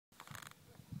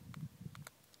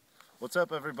What's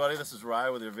up, everybody? This is Rye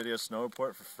with your video snow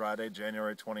report for Friday,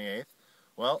 January 28th.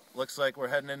 Well, looks like we're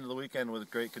heading into the weekend with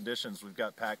great conditions. We've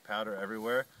got packed powder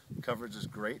everywhere. Coverage is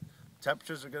great.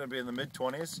 Temperatures are going to be in the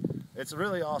mid-20s. It's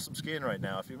really awesome skiing right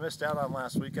now. If you missed out on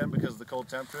last weekend because of the cold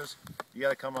temperatures, you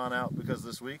got to come on out because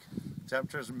this week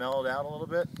temperatures mellowed out a little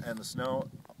bit and the snow,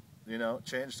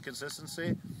 changed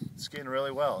consistency. It's skiing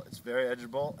really well. It's very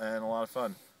edgeable and a lot of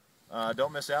fun.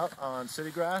 Don't miss out on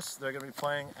City Grass. They're going to be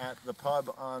playing at the pub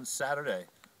on Saturday.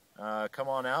 Come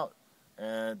on out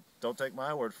and don't take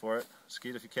my word for it. Ski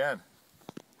it if you can.